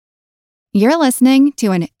You're listening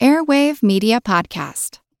to an Airwave Media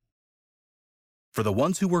Podcast. For the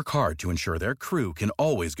ones who work hard to ensure their crew can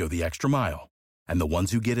always go the extra mile, and the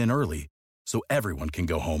ones who get in early so everyone can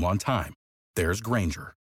go home on time, there's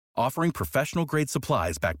Grainger, offering professional-grade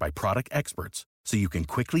supplies backed by product experts so you can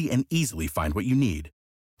quickly and easily find what you need.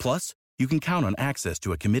 Plus, you can count on access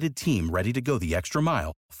to a committed team ready to go the extra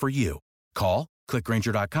mile for you. Call, click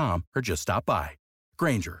Grainger.com, or just stop by.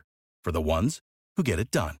 Grainger, for the ones who get it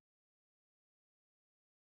done.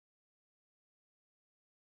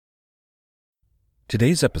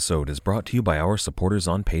 Today's episode is brought to you by our supporters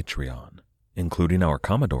on Patreon, including our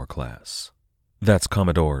Commodore class. That's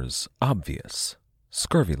Commodores Obvious,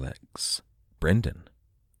 Scurvylegs, Brendan,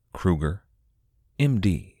 Kruger,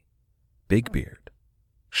 MD, Bigbeard,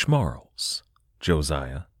 Schmarls,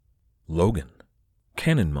 Josiah, Logan,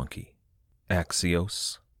 Cannon Monkey,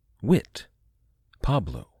 Axios, Wit,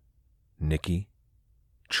 Pablo, Nikki,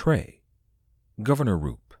 Trey, Governor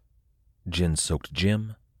Roop, Gin-Soaked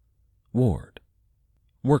Jim, Ward,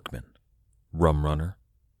 Workman, Rum Runner,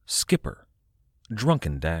 Skipper,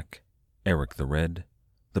 Drunken Dak, Eric the Red,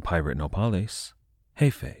 the Pirate Nopales,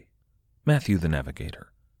 Hefe, Matthew the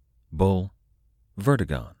Navigator, Bull,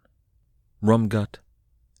 Vertigon, Rumgut,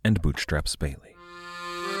 and Bootstraps Bailey.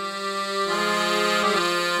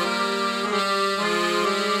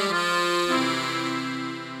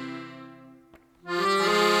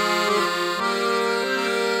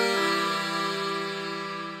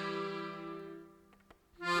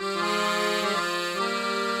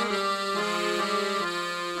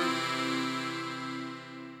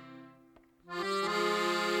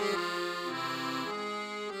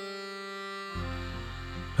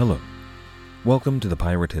 Hello. Welcome to the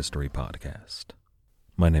Pirate History Podcast.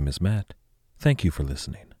 My name is Matt. Thank you for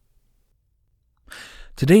listening.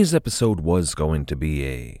 Today's episode was going to be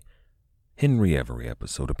a Henry Every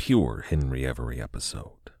episode, a pure Henry Every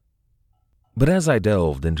episode. But as I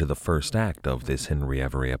delved into the first act of this Henry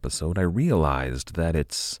Every episode, I realized that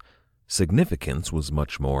its significance was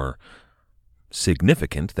much more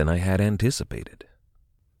significant than I had anticipated.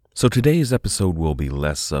 So today's episode will be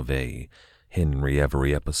less of a Henry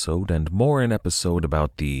Every episode and more an episode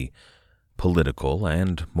about the political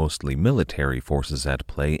and mostly military forces at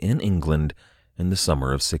play in England in the summer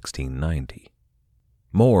of 1690.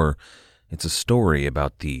 More, it's a story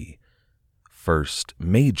about the first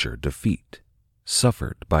major defeat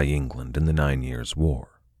suffered by England in the 9 Years'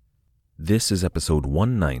 War. This is episode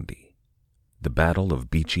 190, The Battle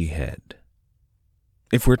of Beachy Head.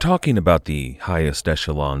 If we're talking about the highest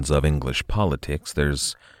echelons of English politics,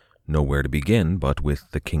 there's nowhere to begin but with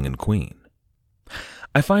the King and Queen.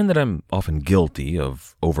 I find that I'm often guilty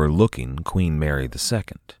of overlooking Queen Mary II.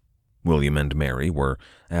 William and Mary were,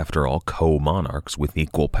 after all, co-monarchs with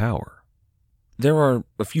equal power. There are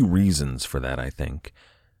a few reasons for that, I think.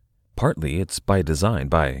 Partly it's by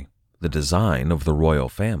the design of the royal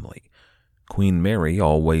family. Queen Mary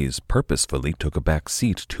always purposefully took a back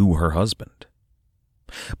seat to her husband.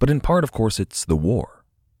 But in part, of course, it's the war.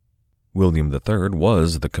 William III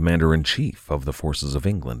was the commander-in-chief of the forces of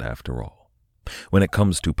England, after all. When it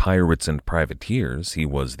comes to pirates and privateers, he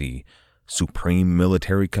was the supreme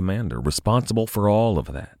military commander, responsible for all of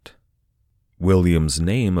that. William's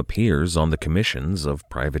name appears on the commissions of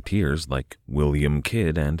privateers like William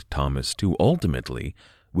Kidd and Thomas Tew. Ultimately,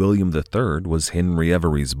 William III was Henry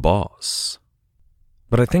Every's boss.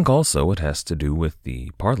 But I think also it has to do with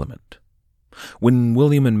the Parliament. When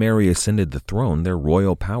William and Mary ascended the throne, their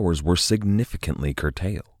royal powers were significantly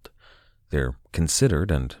curtailed. They're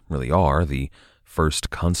considered, and really are, the first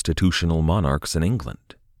constitutional monarchs in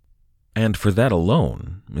England. And for that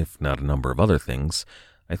alone, if not a number of other things,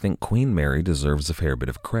 I think Queen Mary deserves a fair bit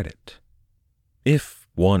of credit. If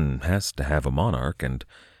one has to have a monarch, and,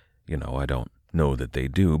 I don't know that they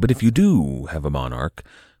do, but if you do have a monarch,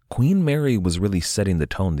 Queen Mary was really setting the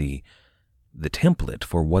tone, the template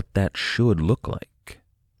for what that should look like.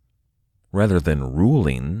 Rather than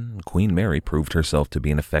ruling, Queen Mary proved herself to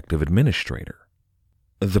be an effective administrator.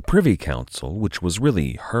 The Privy Council, which was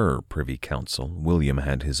really her Privy Council, William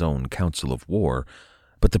had his own Council of War,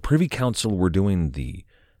 but the Privy Council were doing the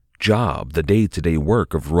job, the day-to-day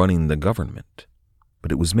work of running the government.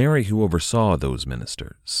 But it was Mary who oversaw those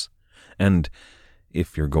ministers. And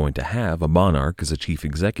if you're going to have a monarch as a chief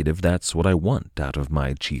executive, that's what I want out of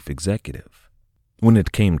my chief executive. When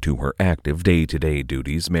it came to her active day-to-day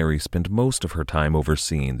duties, Mary spent most of her time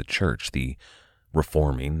overseeing the church, the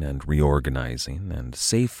reforming and reorganizing and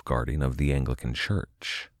safeguarding of the Anglican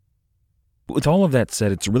Church. But with all of that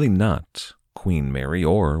said, it's really not Queen Mary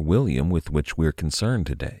or William with which we're concerned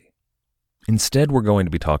today. Instead, we're going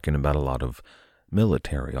to be talking about a lot of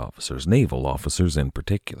military officers, naval officers in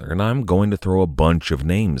particular, and I'm going to throw a bunch of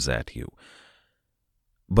names at you.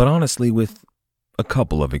 But honestly, with a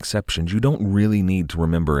couple of exceptions, you don't really need to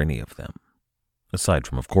remember any of them, aside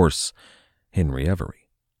from, of course, Henry Every.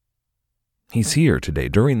 He's here today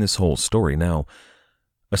during this whole story. Now,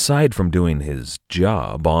 aside from doing his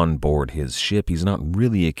job on board his ship, he's not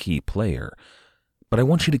really a key player, but I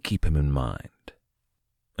want you to keep him in mind.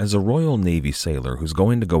 As a Royal Navy sailor who's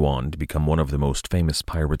going to go on to become one of the most famous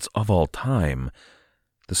pirates of all time,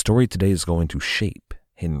 the story today is going to shape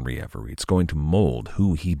Henry Every. It's going to mold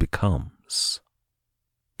who he becomes.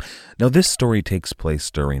 Now, this story takes place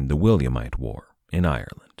during the Williamite War in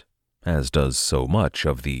Ireland, as does so much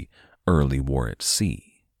of the early war at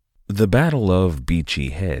sea. The Battle of Beachy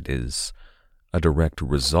Head is a direct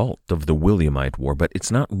result of the Williamite War, but it's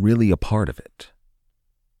not really a part of it.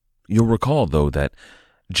 You'll recall, though, that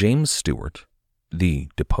James Stuart, the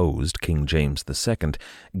deposed King James II,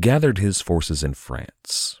 gathered his forces in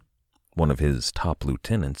France. One of his top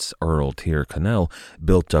lieutenants, Earl Tyrconnell,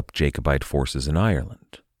 built up Jacobite forces in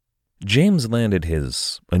Ireland. James landed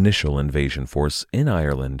his initial invasion force in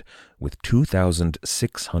Ireland with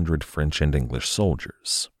 2,600 French and English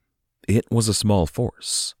soldiers. It was a small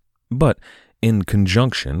force, but in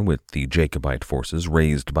conjunction with the Jacobite forces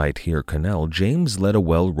raised by Tyrconnell, James led a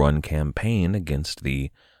well-run campaign against the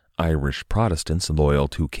Irish Protestants loyal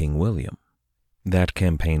to King William. That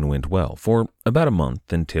campaign went well for about a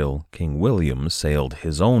month until King William sailed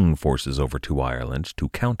his own forces over to Ireland to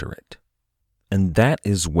counter it. And that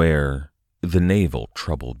is where the naval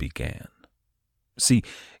trouble began. See,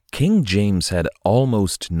 King James had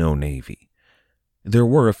almost no navy. There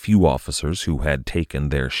were a few officers who had taken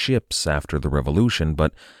their ships after the Revolution,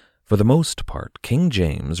 but for the most part, King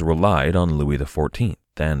James relied on Louis XIV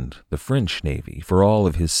and the French Navy for all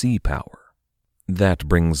of his sea power. That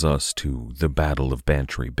brings us to the Battle of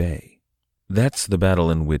Bantry Bay. That's the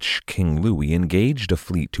battle in which King Louis engaged a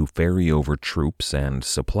fleet to ferry over troops and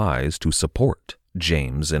supplies to support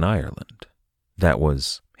James in Ireland. That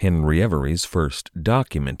was Henry Every's first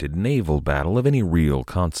documented naval battle of any real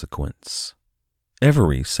consequence.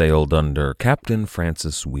 Every sailed under Captain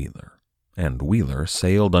Francis Wheeler, and Wheeler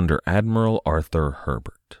sailed under Admiral Arthur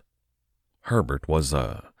Herbert. Herbert was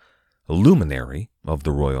a luminary of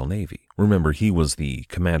the Royal Navy. Remember, he was the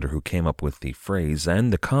commander who came up with the phrase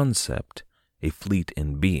and the concept, a fleet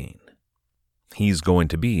in being. He's going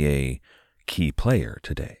to be a key player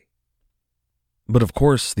today. But of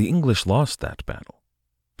course, the English lost that battle.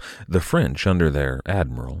 The French, under their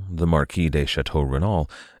admiral, the Marquis de Chateau-Renaud,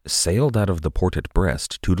 sailed out of the port at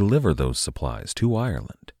Brest to deliver those supplies to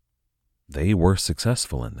Ireland. They were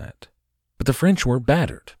successful in that. But the French were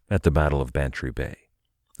battered at the Battle of Bantry Bay,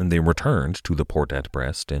 and they returned to the port at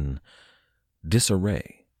Brest in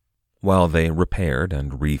disarray. While they repaired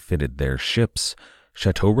and refitted their ships,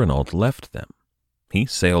 Chateau-Renaud left them. He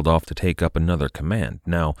sailed off to take up another command.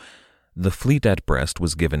 Now, the fleet at Brest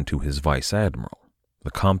was given to his vice-admiral, the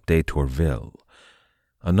Comte de Tourville,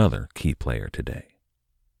 another key player today.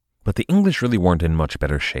 But the English really weren't in much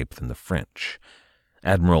better shape than the French.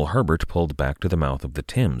 Admiral Herbert pulled back to the mouth of the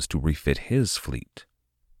Thames to refit his fleet.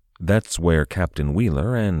 That's where Captain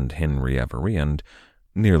Wheeler and Henry Every and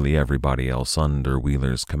nearly everybody else under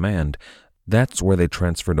Wheeler's command, that's where they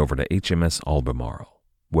transferred over to HMS Albemarle,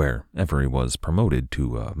 where Every was promoted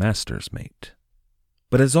to a master's mate.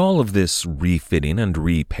 But as all of this refitting and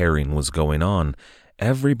repairing was going on,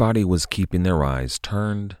 everybody was keeping their eyes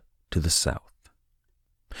turned to the south.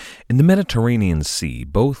 In the Mediterranean Sea,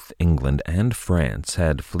 both England and France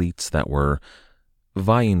had fleets that were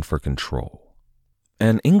vying for control.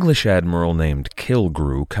 An English admiral named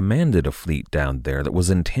Killigrew commanded a fleet down there that was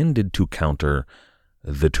intended to counter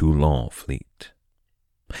the Toulon fleet.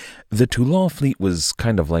 The Toulon fleet was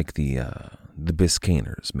kind of like the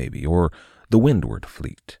Biscayers, maybe, or the Windward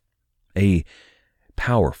fleet, a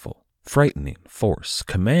powerful, frightening force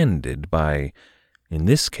commanded by, in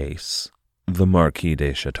this case, the Marquis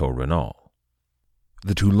de Chateau-Renaud.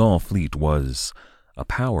 The Toulon fleet was a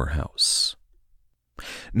powerhouse.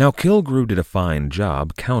 Now, Killigrew did a fine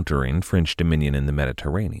job countering French dominion in the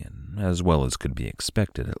Mediterranean, as well as could be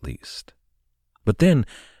expected at least. But then,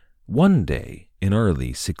 one day in early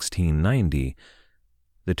 1690,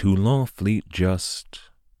 the Toulon fleet just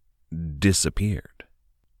disappeared.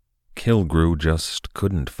 Killigrew just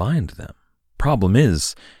couldn't find them. Problem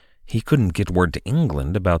is, he couldn't get word to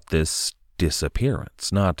England about this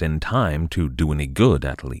disappearance, not in time to do any good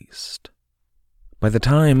at least. By the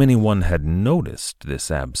time anyone had noticed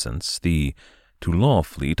this absence, the Toulon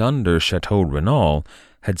fleet under Chateau-Renaud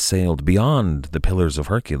had sailed beyond the Pillars of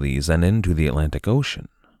Hercules and into the Atlantic Ocean.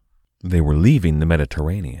 They were leaving the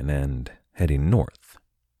Mediterranean and heading north.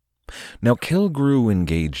 Now, Killigrew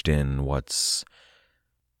engaged in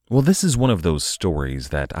this is one of those stories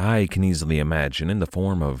that I can easily imagine in the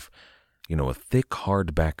form of, a thick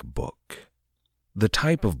hardback book. The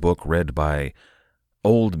type of book read by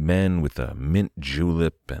old men with a mint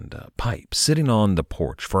julep and a pipe sitting on the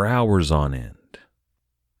porch for hours on end.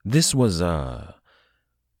 This was a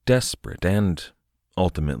desperate and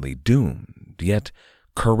ultimately doomed, yet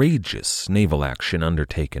courageous naval action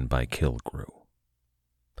undertaken by Killigrew.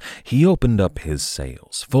 He opened up his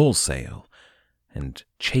sails, full sail, and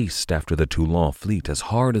chased after the Toulon fleet as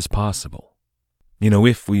hard as possible.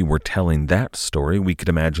 If we were telling that story, we could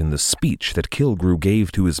imagine the speech that Killigrew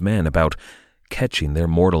gave to his men about catching their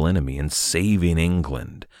mortal enemy and saving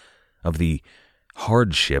England, of the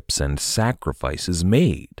hardships and sacrifices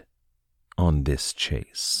made on this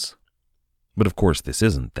chase. But of course this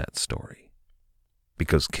isn't that story,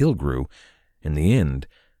 because Killigrew, in the end,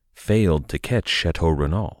 failed to catch Chateau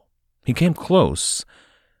Renaud. He came close,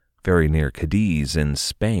 very near Cadiz in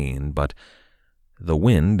Spain, but the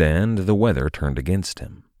wind and the weather turned against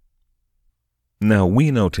him. Now,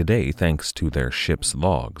 we know today, thanks to their ship's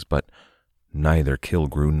logs, but neither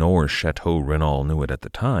Killigrew nor Chateau Renaud knew it at the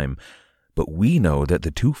time, but we know that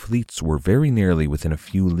the two fleets were very nearly within a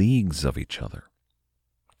few leagues of each other.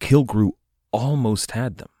 Killigrew almost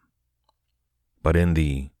had them. But in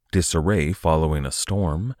the disarray following a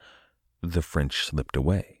storm, the French slipped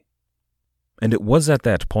away. And it was at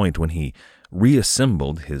that point when he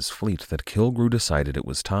reassembled his fleet that Killigrew decided it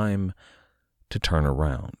was time to turn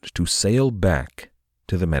around, to sail back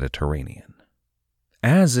to the Mediterranean.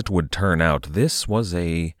 As it would turn out, this was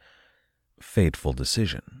a fateful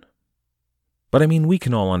decision. But we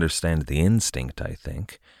can all understand the instinct, I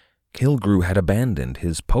think. Killigrew had abandoned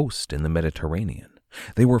his post in the Mediterranean.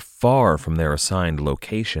 They were far from their assigned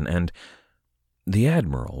location, and the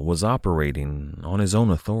admiral was operating on his own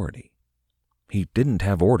authority. He didn't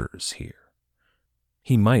have orders here.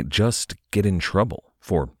 He might just get in trouble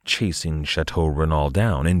for chasing Chateau Renaud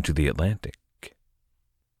down into the Atlantic.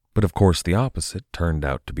 But of course the opposite turned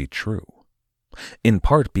out to be true. In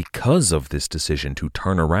part because of this decision to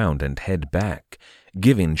turn around and head back,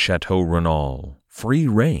 giving Chateau Renaud free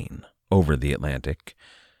rein over the Atlantic,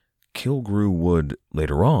 Killigrew would,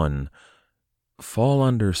 later on, fall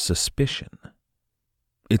under suspicion.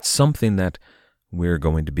 It's something that we're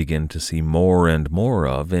going to begin to see more and more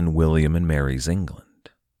of in William and Mary's England.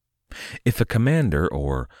 If a commander,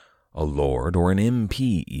 or a lord, or an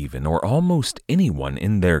MP even, or almost anyone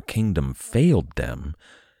in their kingdom failed them,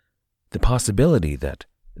 the possibility that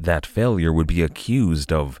that failure would be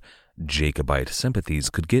accused of Jacobite sympathies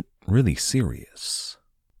could get really serious.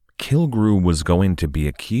 Killigrew was going to be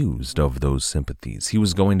accused of those sympathies. He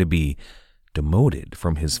was going to be demoted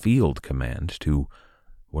from his field command to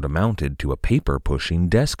what amounted to a paper-pushing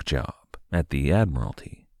desk job at the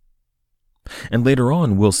Admiralty. And later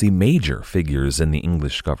on, we'll see major figures in the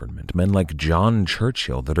English government, men like John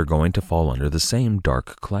Churchill, that are going to fall under the same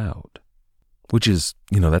dark cloud. Which is,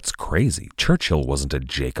 that's crazy. Churchill wasn't a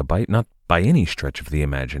Jacobite, not by any stretch of the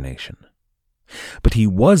imagination. But he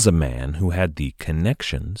was a man who had the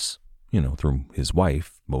connections, through his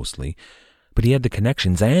wife, mostly, but he had the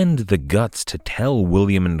connections and the guts to tell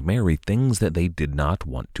William and Mary things that they did not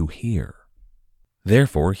want to hear.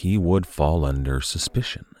 Therefore, he would fall under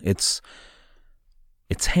suspicion. It's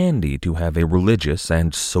handy to have a religious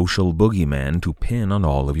and social boogeyman to pin on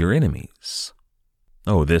all of your enemies.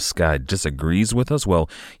 Oh, this guy disagrees with us? Well,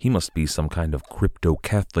 he must be some kind of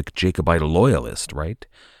crypto-Catholic Jacobite loyalist, right?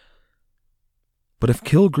 But if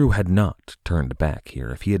Killigrew had not turned back here,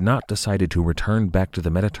 if he had not decided to return back to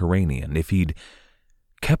the Mediterranean, if he'd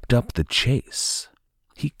kept up the chase,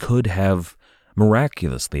 he could have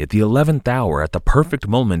miraculously, at the 11th hour, at the perfect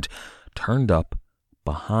moment, turned up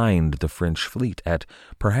behind the French fleet at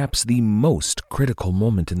perhaps the most critical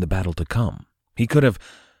moment in the battle to come. He could have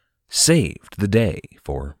saved the day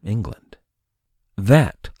for England.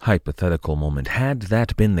 That hypothetical moment, had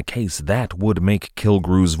that been the case, that would make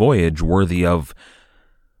Killigrew's voyage worthy of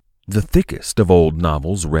the thickest of old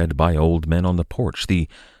novels read by old men on the porch, the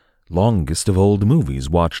longest of old movies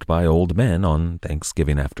watched by old men on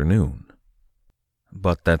Thanksgiving afternoon.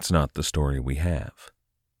 But that's not the story we have.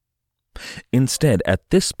 Instead, at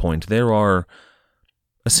this point, there are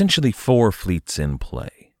essentially 4 fleets in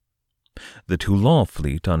play. The Toulon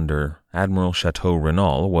fleet under Admiral Chateau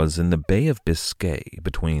Renaud was in the Bay of Biscay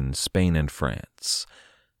between Spain and France,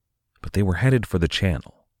 but they were headed for the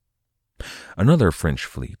Channel. Another French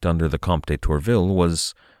fleet under the Comte de Tourville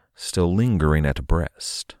was still lingering at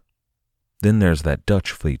Brest. Then there's that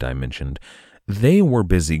Dutch fleet I mentioned. They were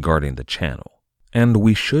busy guarding the channel, and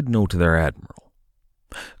we should note their admiral.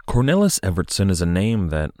 Cornelis Evertsen is a name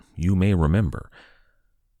that you may remember.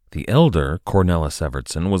 The elder Cornelis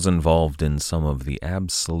Evertsen was involved in some of the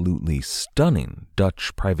absolutely stunning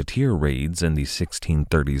Dutch privateer raids in the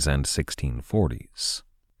 1630s and 1640s.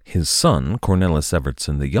 His son, Cornelis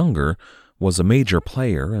Evertsen the Younger, was a major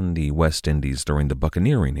player in the West Indies during the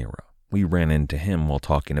buccaneering era. We ran into him while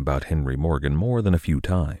talking about Henry Morgan more than a few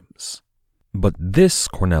times. But this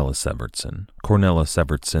Cornelis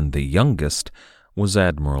Evertsen the Youngest, was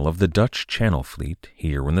admiral of the Dutch Channel Fleet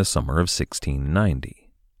here in the summer of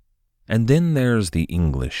 1690. And then there's the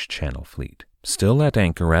English Channel Fleet, still at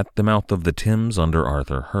anchor at the mouth of the Thames under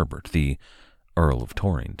Arthur Herbert, the Earl of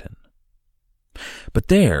Torrington. But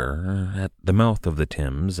there, at the mouth of the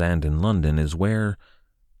Thames and in London, is where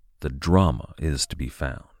the drama is to be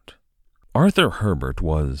found. Arthur Herbert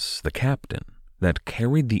was the captain that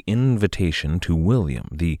carried the invitation to William,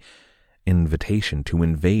 the invitation to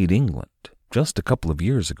invade England, just a couple of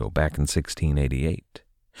years ago, back in 1688.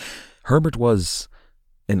 Herbert was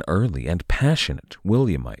an early and passionate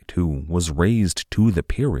Williamite who was raised to the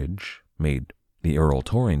peerage, made the Earl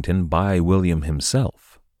Torrington, by William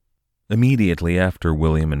himself. Immediately after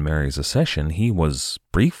William and Mary's accession, he was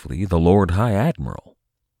briefly the Lord High Admiral.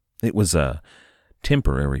 It was a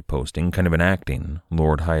temporary posting, kind of an acting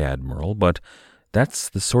Lord High Admiral, but that's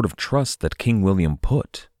the sort of trust that King William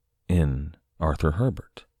put in Arthur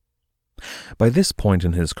Herbert. By this point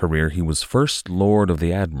in his career, he was First Lord of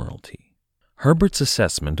the Admiralty. Herbert's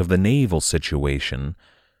assessment of the naval situation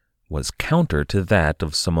was counter to that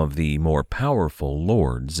of some of the more powerful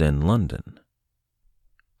lords in London.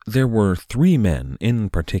 There were three men in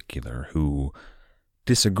particular who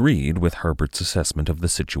disagreed with Herbert's assessment of the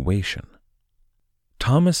situation.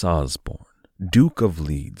 Thomas Osborne, Duke of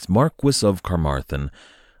Leeds, Marquis of Carmarthen,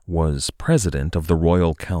 was president of the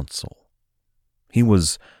Royal Council. He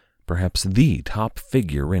was perhaps the top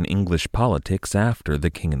figure in English politics after the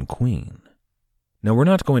King and Queen. Now, we're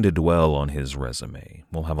not going to dwell on his resume.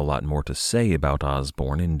 We'll have a lot more to say about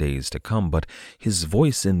Osborne in days to come, but his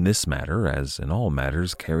voice in this matter, as in all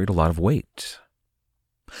matters, carried a lot of weight.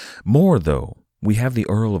 More, though, we have the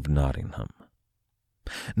Earl of Nottingham.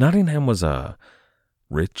 Nottingham was a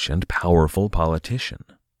rich and powerful politician.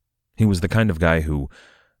 He was the kind of guy who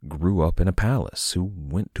grew up in a palace, who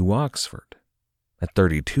went to Oxford. At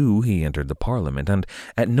 32, he entered the Parliament, and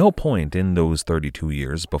at no point in those 32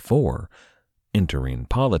 years before entering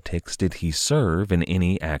politics did he serve in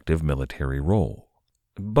any active military role.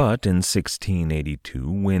 But in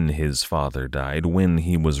 1682, when his father died, when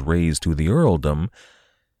he was raised to the earldom,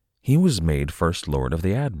 he was made First Lord of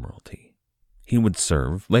the Admiralty. He would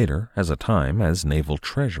serve later as naval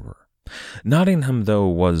treasurer. Nottingham, though,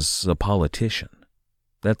 was a politician.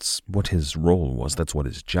 That's what his role was. That's what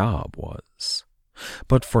his job was.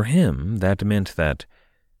 But for him, that meant that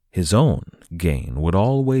his own gain would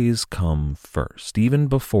always come first, even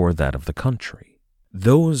before that of the country.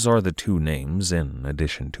 Those are the two names, in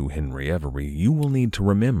addition to Henry Every, you will need to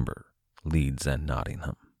remember, Leeds and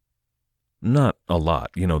Nottingham. Not a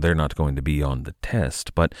lot, they're not going to be on the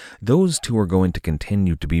test, but those two are going to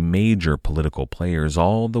continue to be major political players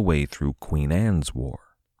all the way through Queen Anne's War.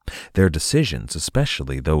 Their decisions,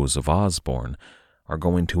 especially those of Osborne, are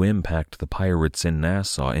going to impact the pirates in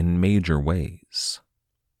Nassau in major ways.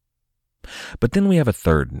 But then we have a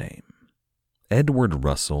third name, Edward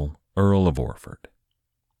Russell, Earl of Orford.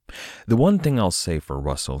 The one thing I'll say for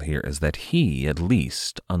Russell here is that he, at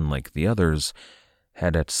least, unlike the others,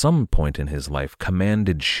 had at some point in his life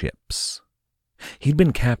commanded ships. He'd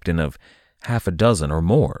been captain of half a dozen or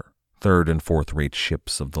more third- and fourth-rate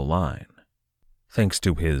ships of the line. Thanks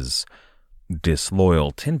to his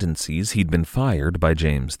disloyal tendencies, he'd been fired by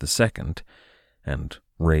James II and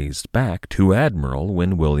raised back to admiral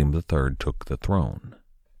when William III took the throne.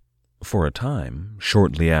 For a time,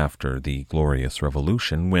 shortly after the Glorious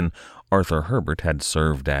Revolution, when Arthur Herbert had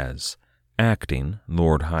served as acting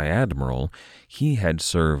Lord High Admiral, he had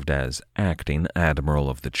served as acting Admiral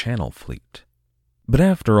of the Channel Fleet. But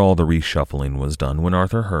after all the reshuffling was done, when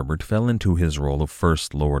Arthur Herbert fell into his role of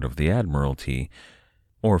First Lord of the Admiralty,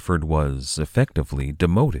 Orford was effectively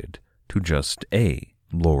demoted to just a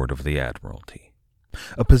Lord of the Admiralty,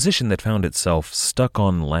 a position that found itself stuck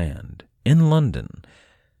on land in London,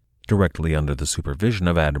 directly under the supervision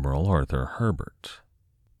of Admiral Arthur Herbert.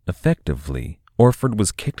 Effectively, Orford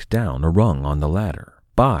was kicked down a rung on the ladder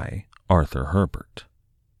by Arthur Herbert.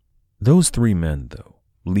 Those three men, though,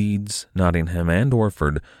 Leeds, Nottingham, and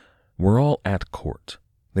Orford, were all at court.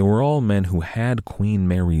 They were all men who had Queen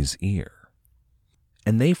Mary's ear.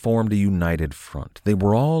 and they formed a united front. They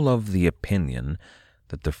were all of the opinion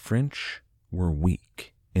that the French were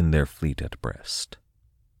weak in their fleet at Brest.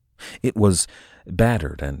 It was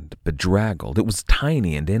battered and bedraggled. It was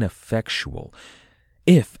tiny and ineffectual.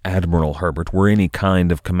 If Admiral Herbert were any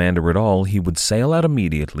kind of commander at all, he would sail out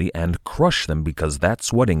immediately and crush them, because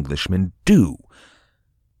that's what Englishmen do.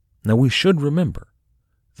 Now, we should remember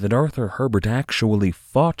that Arthur Herbert actually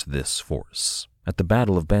fought this force at the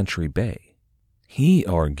Battle of Bantry Bay. He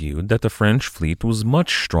argued that the French fleet was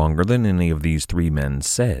much stronger than any of these three men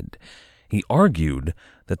said. He argued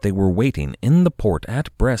that they were waiting in the port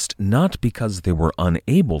at Brest not because they were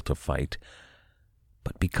unable to fight,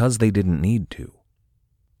 but because they didn't need to.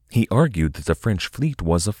 He argued that the French fleet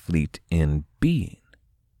was a fleet in being.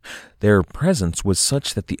 Their presence was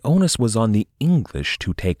such that the onus was on the English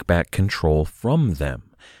to take back control from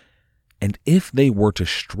them. And if they were to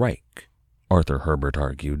strike, Arthur Herbert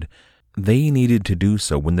argued, they needed to do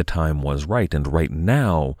so when the time was right, and right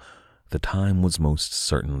now, the time was most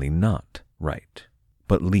certainly not right.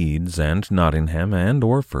 But Leeds and Nottingham and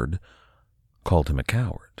Orford called him a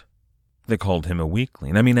coward. They called him a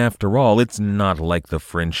weakling. I mean, after all, it's not like the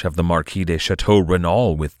French have the Marquis de Chateau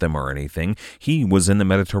Renaud with them or anything. He was in the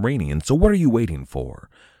Mediterranean, so what are you waiting for?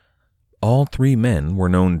 All three men were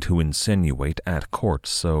known to insinuate at court,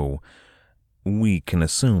 so we can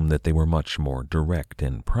assume that they were much more direct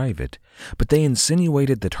in private, but they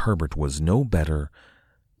insinuated that Herbert was no better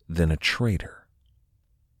than a traitor.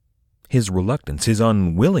 His reluctance, his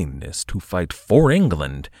unwillingness to fight for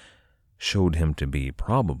England, showed him to be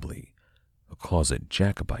probably a closet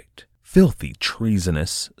Jacobite, filthy,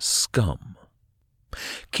 treasonous scum.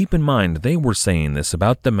 Keep in mind, they were saying this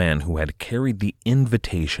about the man who had carried the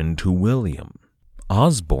invitation to William.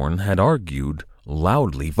 Osborne had argued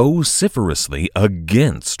loudly, vociferously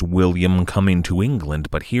against William coming to England,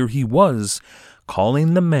 but here he was,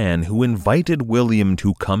 calling the man who invited William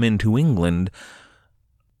to come into England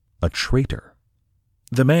a traitor.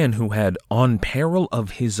 The man who had, on peril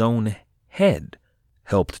of his own head,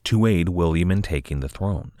 helped to aid William in taking the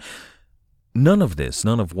throne. None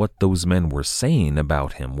of what those men were saying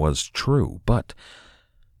about him was true, but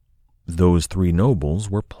those three nobles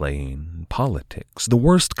were playing politics, the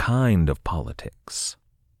worst kind of politics.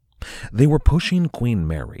 They were pushing Queen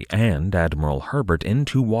Mary and Admiral Herbert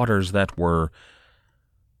into waters that were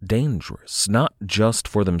dangerous, not just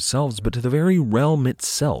for themselves, but to the very realm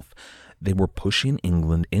itself. They were pushing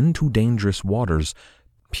England into dangerous waters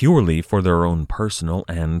purely for their own personal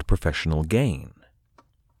and professional gain.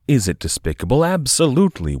 Is it despicable?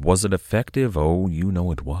 Absolutely. Was it effective? Oh, you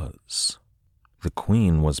know it was. The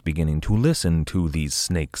Queen was beginning to listen to these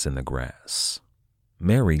snakes in the grass.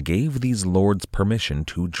 Mary gave these lords permission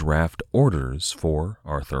to draft orders for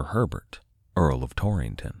Arthur Herbert, Earl of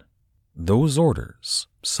Torrington. Those orders,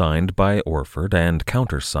 signed by Orford and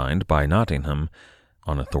countersigned by Nottingham,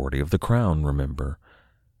 on authority of the Crown, remember,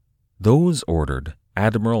 those ordered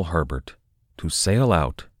Admiral Herbert to sail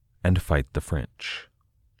out and fight the French.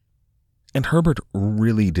 And Herbert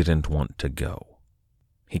really didn't want to go.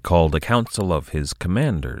 He called a council of his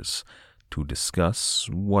commanders to discuss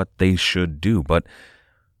what they should do, but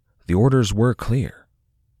the orders were clear.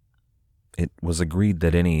 It was agreed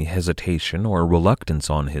that any hesitation or reluctance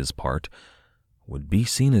on his part would be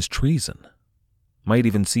seen as treason. Might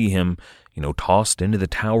even see him, tossed into the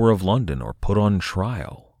Tower of London or put on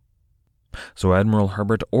trial. So Admiral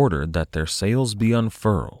Herbert ordered that their sails be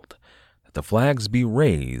unfurled, that the flags be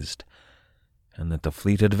raised, and that the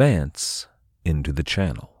fleet advance into the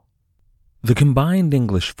Channel. The combined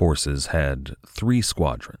English forces had 3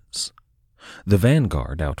 squadrons. The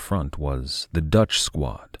vanguard out front was the Dutch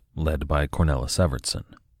squad, led by Cornelis Evertsen.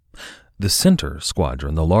 The center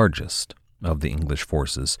squadron, the largest of the English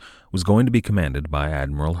forces, was going to be commanded by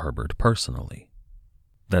Admiral Herbert personally.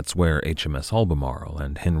 That's where HMS Albemarle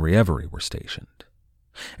and Henry Every were stationed.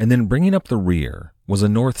 And then bringing up the rear was a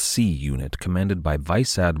North Sea unit commanded by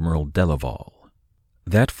Vice Admiral Delaval.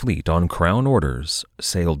 That fleet, on Crown orders,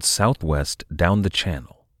 sailed southwest down the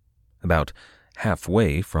Channel, about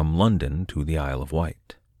halfway from London to the Isle of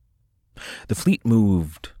Wight. The fleet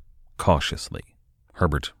moved cautiously.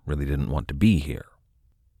 Herbert really didn't want to be here,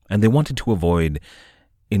 and they wanted to avoid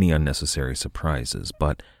any unnecessary surprises,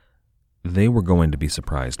 but they were going to be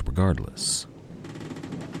surprised regardless.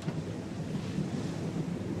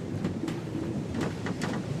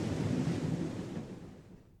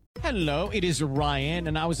 Hello, it is Ryan,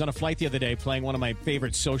 and I was on a flight the other day playing one of my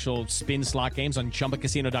favorite social spin slot games on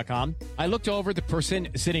ChumbaCasino.com. I looked over at the person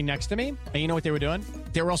sitting next to me, and you know what they were doing?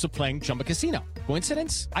 They were also playing Chumba Casino.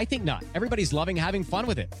 Coincidence? I think not. Everybody's loving having fun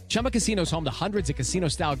with it. Chumba Casino is home to hundreds of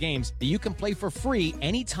casino-style games that you can play for free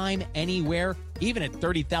anytime, anywhere, even at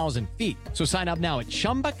 30,000 feet. So sign up now at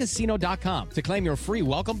ChumbaCasino.com to claim your free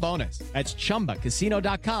welcome bonus. That's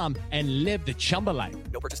ChumbaCasino.com and live the Chumba life.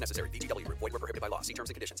 No purchase necessary. VGW. Void where prohibited by law. See terms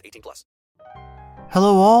and conditions. 18+.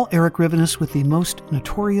 Hello all, Eric Rivenes with the Most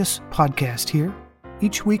Notorious podcast here.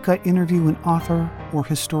 Each week I interview an author or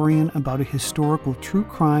historian about a historical true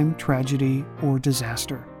crime, tragedy, or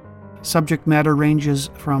disaster. Subject matter ranges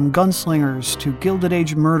from gunslingers to Gilded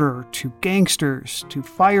Age murder to gangsters to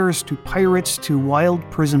fires to pirates to wild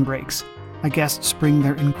prison breaks. My guests bring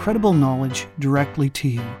their incredible knowledge directly to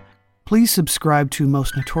you. Please subscribe to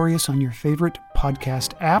Most Notorious on your favorite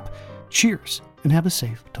podcast app. Cheers, and have a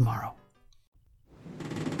safe tomorrow.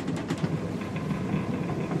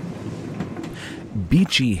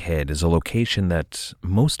 Beachy Head is a location that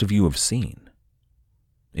most of you have seen.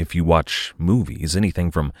 If you watch movies,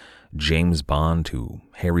 anything from James Bond to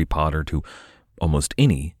Harry Potter to almost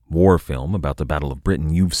any war film about the Battle of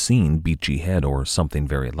Britain, you've seen Beachy Head or something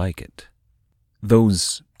very like it.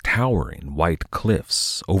 Those towering white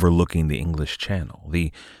cliffs overlooking the English Channel,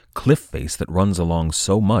 the cliff face that runs along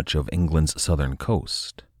so much of England's southern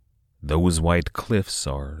coast. Those white cliffs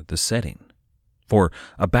are the setting for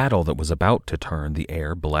a battle that was about to turn the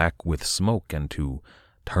air black with smoke and to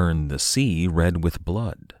turn the sea red with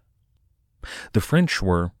blood. The French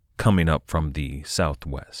were coming up from the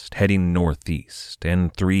southwest, heading northeast, in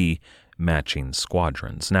 3 matching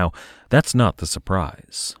squadrons. Now, that's not the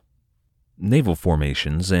surprise. Naval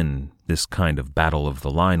formations in this kind of battle of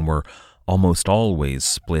the line were almost always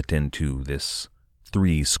split into this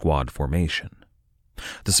 3-squad formation.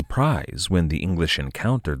 The surprise when the English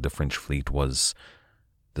encountered the French fleet was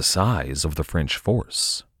the size of the French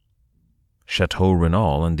force. Chateau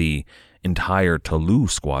Renaud and the entire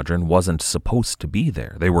Toulouse squadron wasn't supposed to be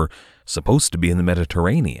there. They were supposed to be in the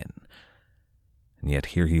Mediterranean. And yet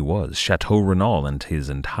here he was, Chateau Renaud and his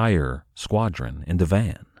entire squadron in the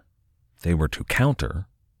van. They were to counter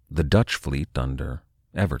the Dutch fleet under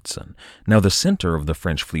Evertsen. Now the center of the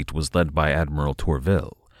French fleet was led by Admiral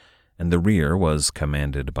Tourville, and the rear was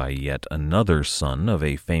commanded by yet another son of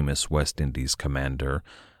a famous West Indies commander,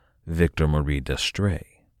 Victor Marie d'Estrées.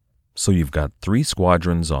 So you've got 3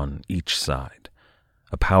 squadrons on each side,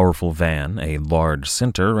 a powerful van, a large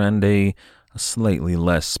center, and a slightly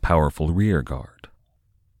less powerful rear guard.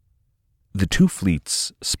 The 2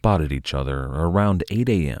 fleets spotted each other around 8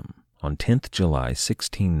 a.m. on 10th July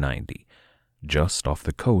 1690, just off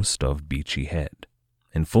the coast of Beachy Head,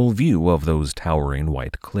 in full view of those towering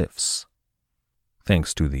white cliffs.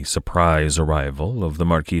 Thanks to the surprise arrival of the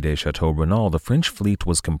Marquis de Chateau Renaud, the French fleet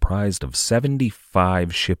was comprised of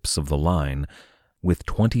 75 ships of the line, with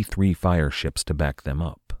 23 fireships to back them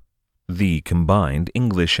up. The combined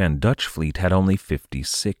English and Dutch fleet had only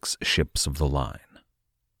 56 ships of the line.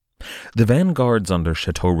 The vanguards under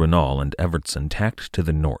Chateau Renaud and Evertsen tacked to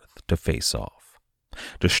the north to face off.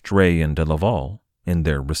 d'Estrées and de Laval, in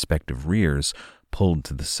their respective rears, pulled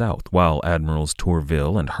to the south, while Admirals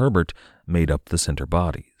Tourville and Herbert made up the center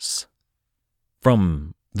bodies.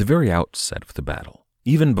 From the very outset of the battle,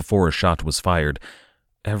 even before a shot was fired,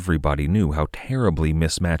 everybody knew how terribly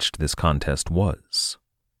mismatched this contest was.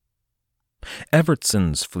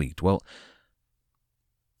 Evertsen's fleet, well,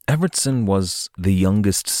 Evertsen was the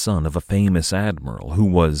youngest son of a famous admiral who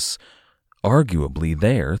was arguably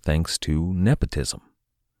there thanks to nepotism.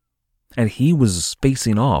 And he was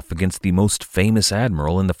facing off against the most famous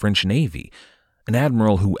admiral in the French Navy, an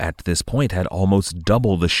admiral who at this point had almost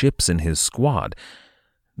double the ships in his squad.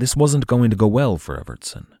 This wasn't going to go well for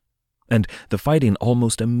Evertsen, and the fighting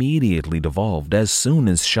almost immediately devolved as soon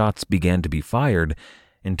as shots began to be fired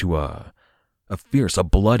into a fierce,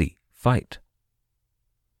 bloody fight.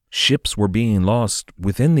 Ships were being lost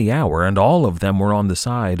within the hour, and all of them were on the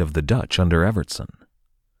side of the Dutch under Evertsen.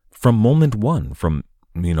 From moment one, from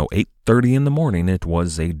 8:30 in the morning, it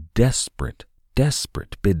was a desperate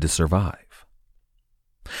bid to survive.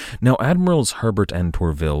 Now, Admirals Herbert and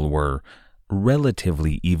Tourville were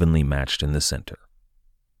relatively evenly matched in the center.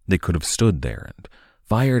 They could have stood there and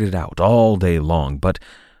fired it out all day long, but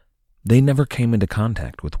they never came into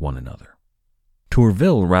contact with one another.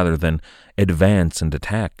 Tourville, rather than advance and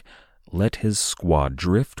attack, let his squad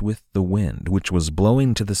drift with the wind, which was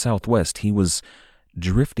blowing to the southwest. He was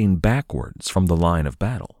drifting backwards from the line of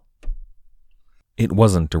battle. It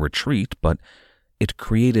wasn't a retreat, but it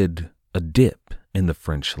created a dip in the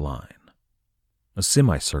French line. a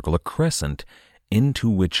semicircle, a crescent, into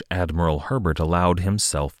which Admiral Herbert allowed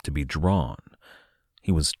himself to be drawn.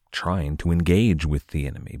 He was trying to engage with the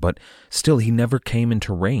enemy, but still he never came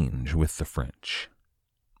into range with the French.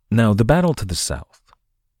 Now, the battle to the south,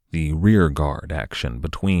 the rearguard action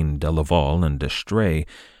between de Laval and d'Estrées,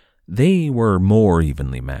 they were more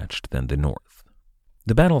evenly matched than the north.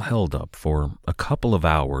 The battle held up for a couple of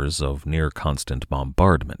hours of near-constant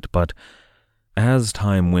bombardment, but as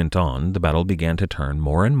time went on, the battle began to turn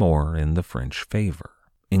more and more in the French favor.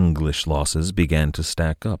 English losses began to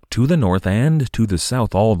stack up to the north and to the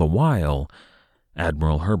south. All the while,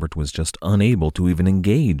 Admiral Herbert was just unable to even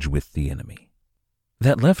engage with the enemy.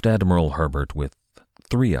 That left Admiral Herbert with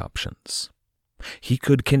three options. He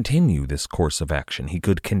could continue this course of action. He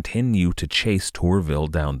could continue to chase Tourville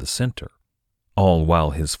down the center, all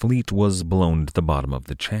while his fleet was blown to the bottom of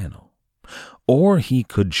the channel. Or he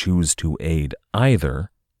could choose to aid either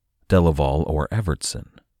de Laval or Evertsen.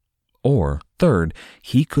 Or, third,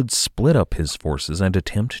 he could split up his forces and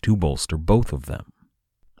attempt to bolster both of them.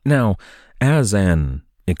 Now, as an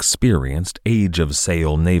experienced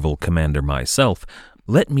age-of-sail naval commander myself,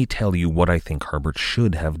 let me tell you what I think Herbert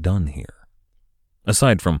should have done here.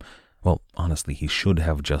 Aside from, well, honestly, he should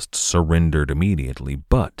have just surrendered immediately,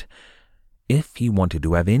 but if he wanted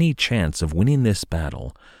to have any chance of winning this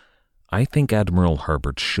battle, I think Admiral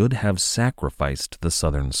Herbert should have sacrificed the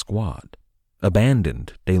southern squad,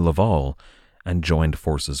 abandoned de Laval, and joined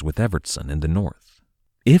forces with Evertsen in the north.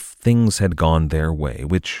 If things had gone their way,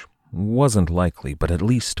 which wasn't likely, but at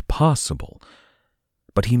least possible,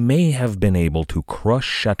 but he may have been able to crush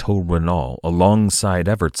Chateau Renaud alongside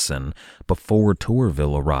Evertsen before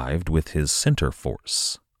Tourville arrived with his center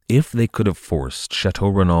force. If they could have forced Chateau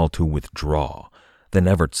Renaud to withdraw, then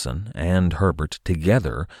Evertsen and Herbert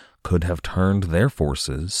together could have turned their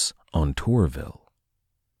forces on Tourville.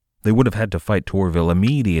 They would have had to fight Tourville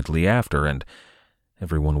immediately after, and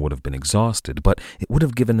everyone would have been exhausted, but it would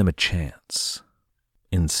have given them a chance.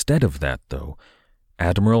 Instead of that, though,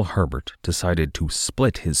 Admiral Herbert decided to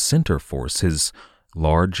split his center force, his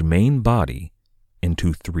large main body,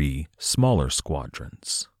 into 3 smaller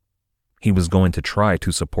squadrons. He was going to try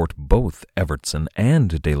to support both Evertsen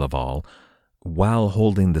and de Laval while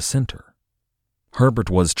holding the center. Herbert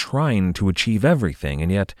was trying to achieve everything,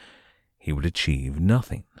 and yet he would achieve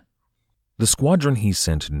nothing. The squadron he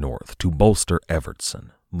sent north to bolster Evertsen,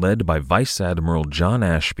 led by Vice Admiral John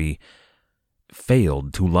Ashby,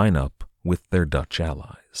 failed to line up with their Dutch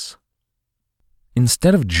allies.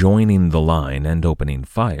 Instead of joining the line and opening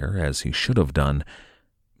fire, as he should have done,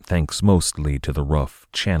 thanks mostly to the rough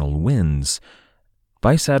channel winds,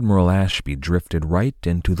 Vice Admiral Ashby drifted right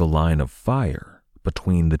into the line of fire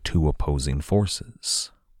between the 2 opposing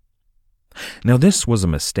forces. Now, this was a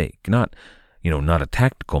mistake, not a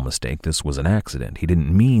tactical mistake. This was an accident. He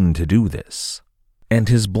didn't mean to do this. And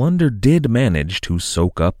his blunder did manage to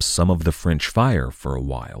soak up some of the French fire for a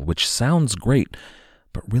while, which sounds great,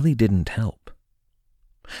 but really didn't help.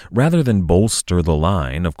 Rather than bolster the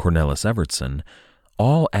line of Cornelis Evertsen,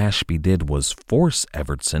 all Ashby did was force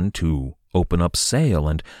Evertsen to open up sail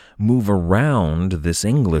and move around this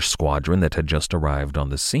English squadron that had just arrived on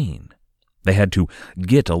the scene. They had to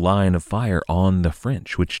get a line of fire on the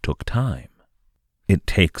French, which took time. It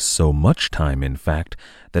takes so much time, in fact,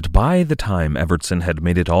 that by the time Evertsen had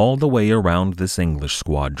made it all the way around this English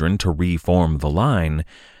squadron to reform the line,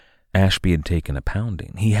 Ashby had taken a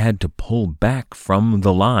pounding. He had to pull back from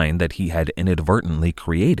the line that he had inadvertently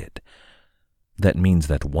created. That means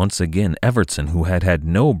that once again Evertsen, who had had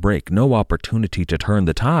no break, no opportunity to turn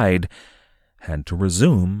the tide, had to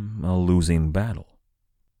resume a losing battle.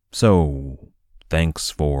 So, thanks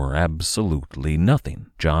for absolutely nothing,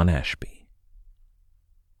 John Ashby.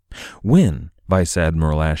 When Vice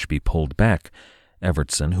Admiral Ashby pulled back,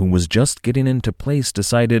 Evertsen, who was just getting into place,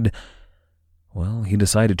 decided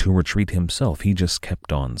to retreat himself. He just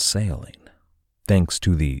kept on sailing. Thanks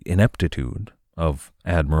to the ineptitude of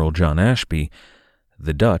Admiral John Ashby,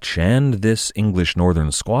 the Dutch and this English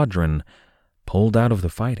northern squadron pulled out of the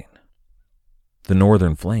fighting. The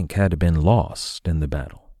northern flank had been lost in the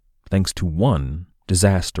battle, thanks to one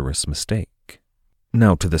disastrous mistake.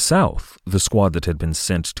 Now, to the south, the squad that had been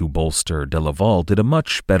sent to bolster de Laval did a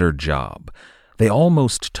much better job. They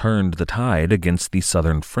almost turned the tide against the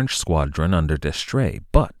southern French squadron under d'Estrées,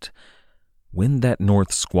 but when that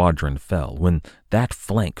north squadron fell, when that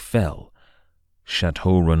flank fell,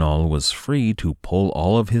 Chateau Renaud was free to pull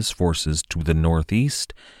all of his forces to the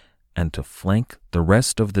northeast and to flank the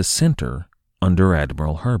rest of the center under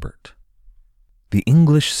Admiral Herbert. The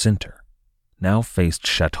English center now faced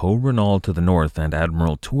Chateau Renaud to the north and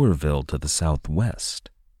Admiral Tourville to the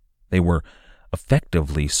southwest. They were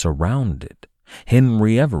effectively surrounded.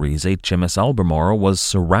 Henry Every's HMS Albemarle was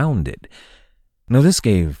surrounded. Now, this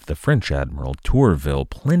gave the French Admiral Tourville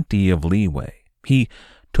plenty of leeway. He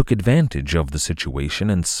took advantage of the situation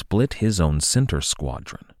and split his own center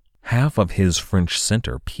squadron. Half of his French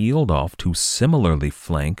center peeled off to similarly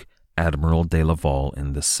flank Admiral de Laval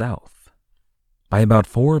in the south. By about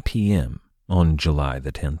 4 p.m. on July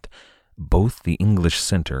the 10th, both the English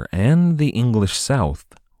center and the English south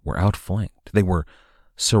were outflanked. They were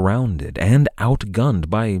surrounded and outgunned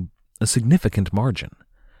by a significant margin.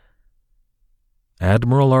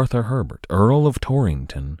 Admiral Arthur Herbert, Earl of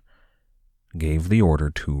Torrington, gave the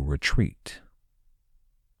order to retreat.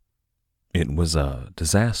 It was a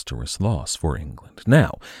disastrous loss for England.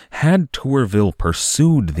 Now, had Tourville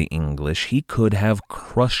pursued the English, he could have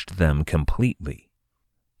crushed them completely.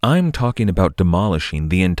 I'm talking about demolishing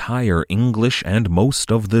the entire English and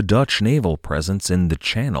most of the Dutch naval presence in the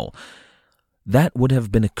Channel. That would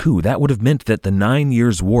have been a coup. That would have meant that the 9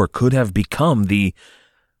 Years' War could have become the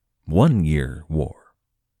 1 Year War.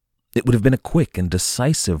 It would have been a quick and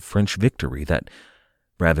decisive French victory that,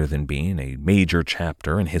 rather than being a major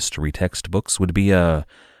chapter in history textbooks, would be a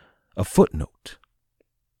footnote.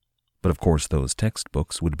 But of course those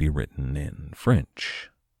textbooks would be written in French.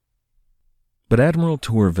 But Admiral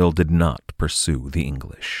Tourville did not pursue the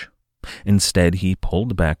English. Instead, he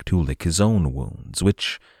pulled back to lick his own wounds,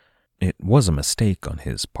 which it was a mistake on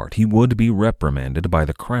his part. He would be reprimanded by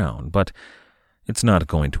the Crown, but it's not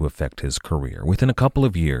going to affect his career. Within a couple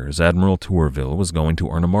of years, Admiral Tourville was going to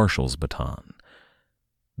earn a marshal's baton.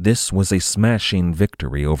 This was a smashing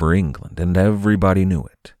victory over England, and everybody knew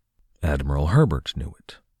it. Admiral Herbert knew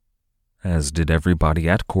it, as did everybody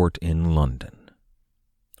at court in London.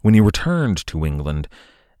 When he returned to England,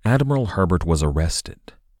 Admiral Herbert was arrested.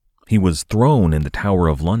 He was thrown in the Tower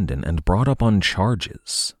of London and brought up on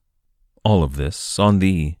charges. All of this on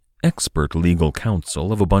the expert legal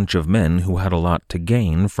counsel of a bunch of men who had a lot to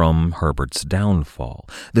gain from Herbert's downfall,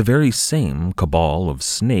 the very same cabal of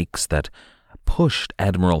snakes that pushed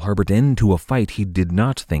Admiral Herbert into a fight he did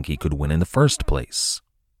not think he could win in the first place.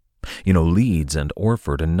 Leeds and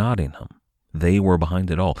Orford and Nottingham, they were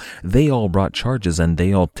behind it all. They all brought charges and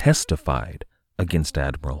they all testified against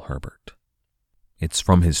Admiral Herbert. It's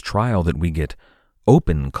from his trial that we get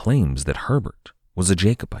open claims that Herbert was a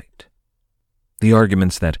Jacobite. The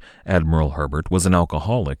arguments that Admiral Herbert was an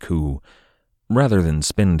alcoholic who, rather than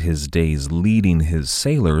spend his days leading his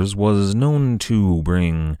sailors, was known to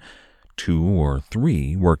bring 2 or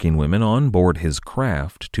 3 working women on board his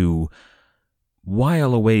craft to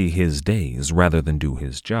while away his days rather than do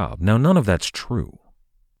his job. Now, none of that's true.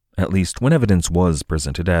 At least when evidence was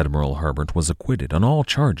presented, Admiral Herbert was acquitted on all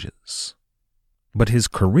charges. But his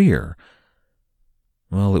career,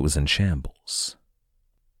 well, it was in shambles.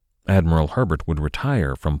 Admiral Herbert would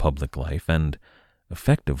retire from public life and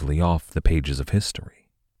effectively off the pages of history.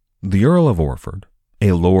 The Earl of Orford,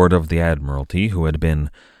 a lord of the Admiralty who had been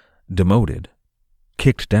demoted,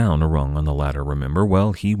 kicked down a rung on the ladder, remember?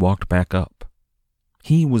 Well, he walked back up.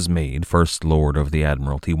 He was made First Lord of the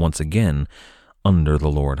Admiralty once again under the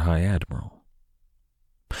Lord High Admiral.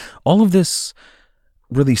 All of this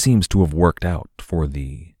really seems to have worked out for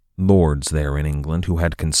the lords there in England who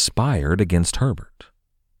had conspired against Herbert.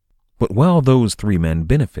 But while those 3 men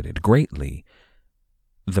benefited greatly,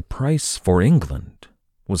 the price for England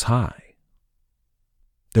was high.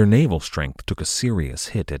 Their naval strength took a serious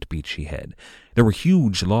hit at Beachy Head. There were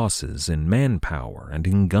huge losses in manpower and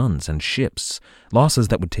in guns and ships, losses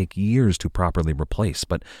that would take years to properly replace.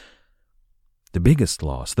 But the biggest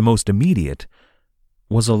loss, the most immediate,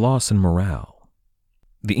 was a loss in morale.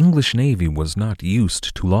 The English Navy was not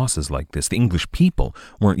used to losses like this. The English people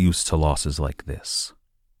weren't used to losses like this.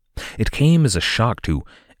 It came as a shock to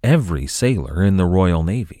every sailor in the Royal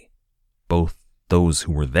Navy, both those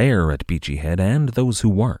who were there at Beachy Head and those who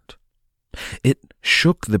weren't. It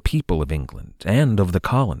shook the people of England and of the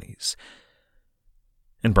colonies.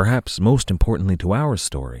 And perhaps most importantly to our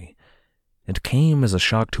story, it came as a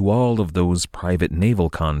shock to all of those private naval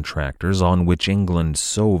contractors on which England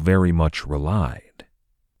so very much relied.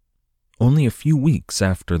 Only a few weeks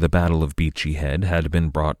after the Battle of Beachy Head had been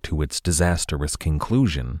brought to its disastrous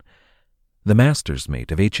conclusion, the master's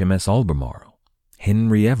mate of HMS Albemarle,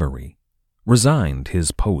 Henry Every, resigned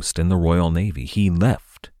his post in the Royal Navy. He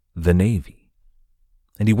left the Navy.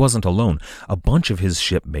 And he wasn't alone. A bunch of his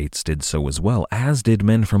shipmates did so as well, as did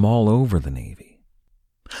men from all over the Navy.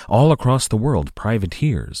 All across the world,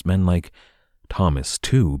 privateers, men like Thomas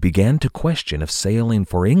Tew, began to question if sailing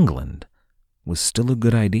for England was still a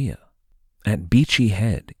good idea. At Beachy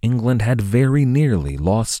Head, England had very nearly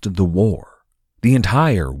lost the war, The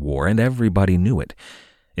entire war, and everybody knew it.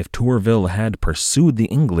 If Tourville had pursued the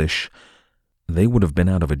English, they would have been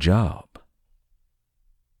out of a job.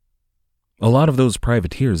 A lot of those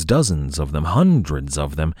privateers, dozens of them, hundreds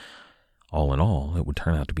of them, all in all, it would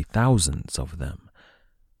turn out to be thousands of them,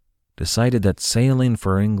 decided that sailing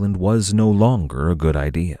for England was no longer a good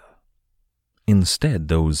idea. Instead,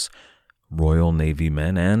 those Royal Navy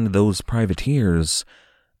men and those privateers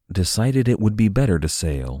decided it would be better to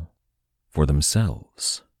sail for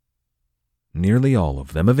themselves. Nearly all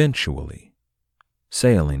of them eventually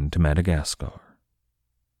sailing to Madagascar.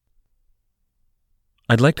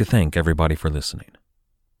 I'd like to thank everybody for listening.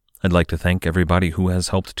 I'd like to thank everybody who has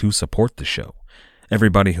helped to support the show,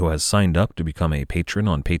 everybody who has signed up to become a patron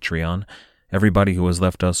on Patreon, everybody who has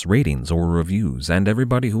left us ratings or reviews, and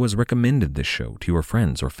everybody who has recommended this show to your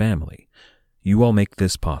friends or family. You all make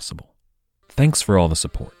this possible. Thanks for all the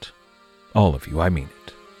support. All of you, I mean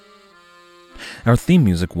it. Our theme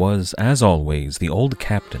music was, as always, The Old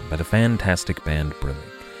Captain by the fantastic band Brillig.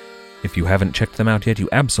 If you haven't checked them out yet, you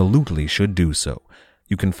absolutely should do so.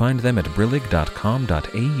 You can find them at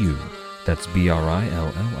brillig.com.au. That's brillig.com.au.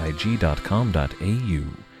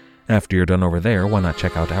 After you're done over there, why not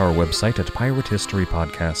check out our website at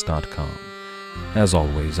piratehistorypodcast.com. As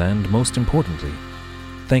always, and most importantly,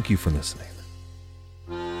 thank you for listening.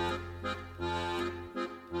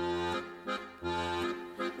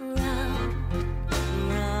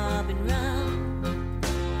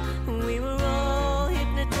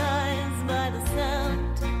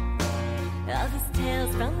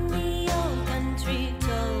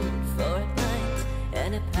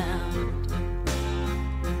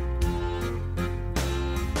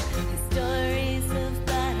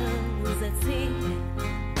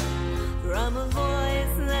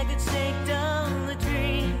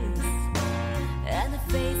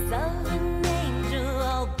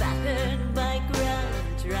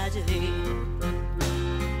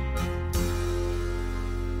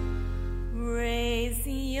 Raise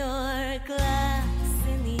your glass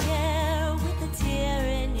in the air with a tear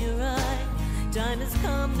in your eye. Time has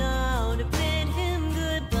come now to bid him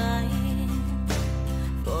goodbye.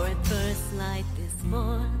 For at first light this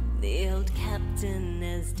morn, the old captain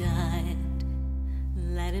has died.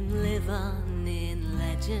 Let him live on in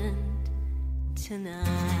legend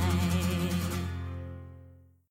tonight.